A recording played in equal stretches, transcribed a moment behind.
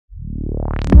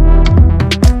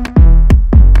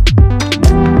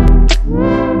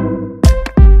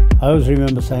always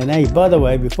remember saying, hey, by the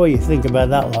way, before you think about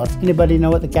that loss, anybody know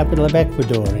what the capital of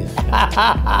Ecuador is?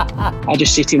 I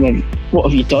just say to him, what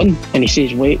have you done? And he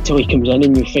says, wait till he comes in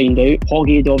and you find out.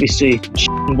 Hoggy had obviously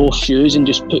in both shoes and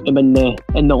just put them in the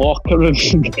locker room.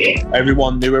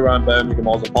 Everyone knew around Birmingham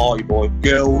I was a party boy.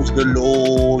 Girls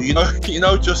galore, you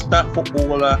know, just that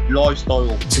footballer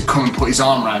lifestyle. To come and put his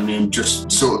arm around me and just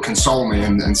sort of console me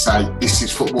and say, this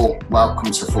is football,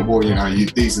 welcome to football, you know,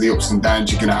 these are the ups and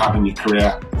downs you're going to have in your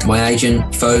career. My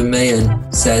agent phoned me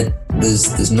and said,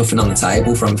 there's nothing on the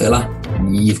table from Villa.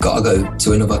 You've got to go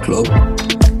to another club.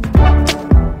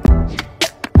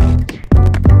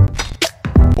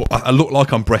 I look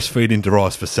like I'm breastfeeding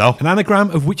derives for Sal. An anagram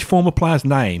of which former player's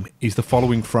name is the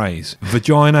following phrase?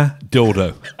 Vagina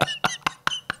dildo.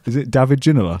 Is it David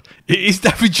Ginola? It is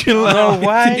David Ginola. No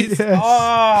way. Yes. Yes.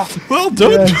 Oh, well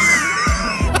done. Yes.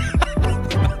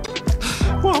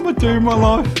 What am I doing in my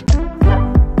life?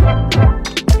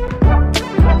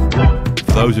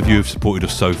 For those of you who've supported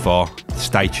us so far,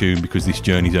 stay tuned because this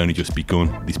journey's only just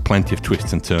begun. There's plenty of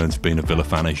twists and turns being a Villa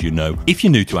fan, as you know. If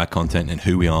you're new to our content and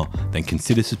who we are, then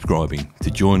consider subscribing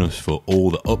to join us for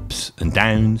all the ups and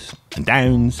downs and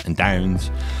downs and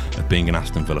downs of being an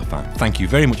Aston Villa fan. Thank you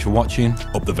very much for watching.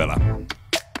 Up the Villa.